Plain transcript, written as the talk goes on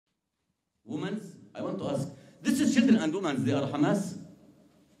women, I want to ask, this is children and women, they are Hamas?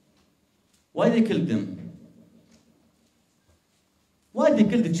 Why they killed them? Why they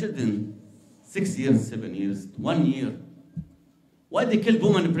killed the children? 6 years, 7 years, 1 year. Why they killed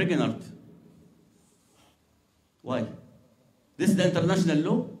women pregnant? Why? This is the international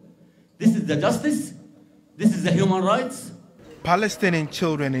law? This is the justice? This is the human rights? Palestinian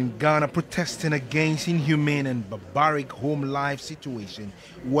children in Ghana protesting against inhumane and barbaric home life situation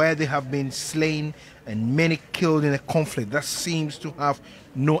where they have been slain and many killed in a conflict that seems to have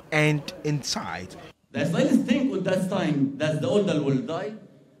no end in sight. The Israelis think at that time that the older will die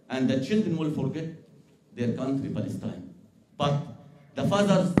and the children will forget their country, Palestine. But the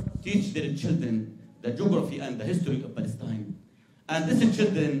fathers teach their children the geography and the history of Palestine. And these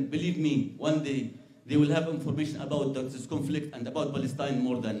children, believe me, one day they will have information about this conflict and about Palestine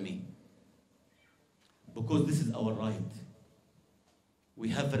more than me. Because this is our right. We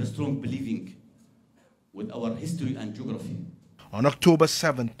have very strong believing with our history and geography. On October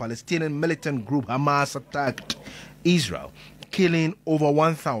 7th, Palestinian militant group Hamas attacked Israel, killing over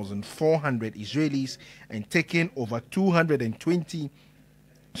 1,400 Israelis and taking over 220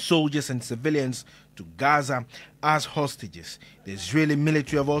 soldiers and civilians to Gaza as hostages. The Israeli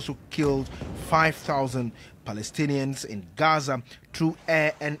military have also killed 5,000 Palestinians in Gaza through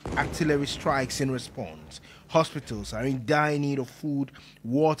air and artillery strikes in response. Hospitals are in dire need of food,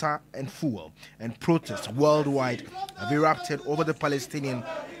 water and fuel, and protests worldwide have erupted over the Palestinian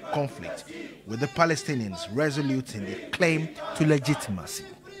conflict, with the Palestinians resolute in their claim to legitimacy.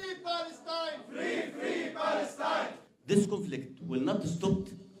 Free Palestine! Free Palestine! This conflict will not stop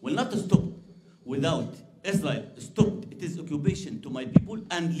without Israel stop its occupation to my people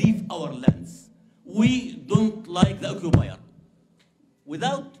and leave our lands. We don't like the occupier.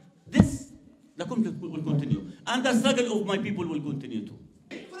 Without this, the conflict will continue, and the struggle of my people will continue too.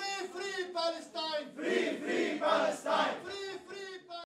 Free Palestine!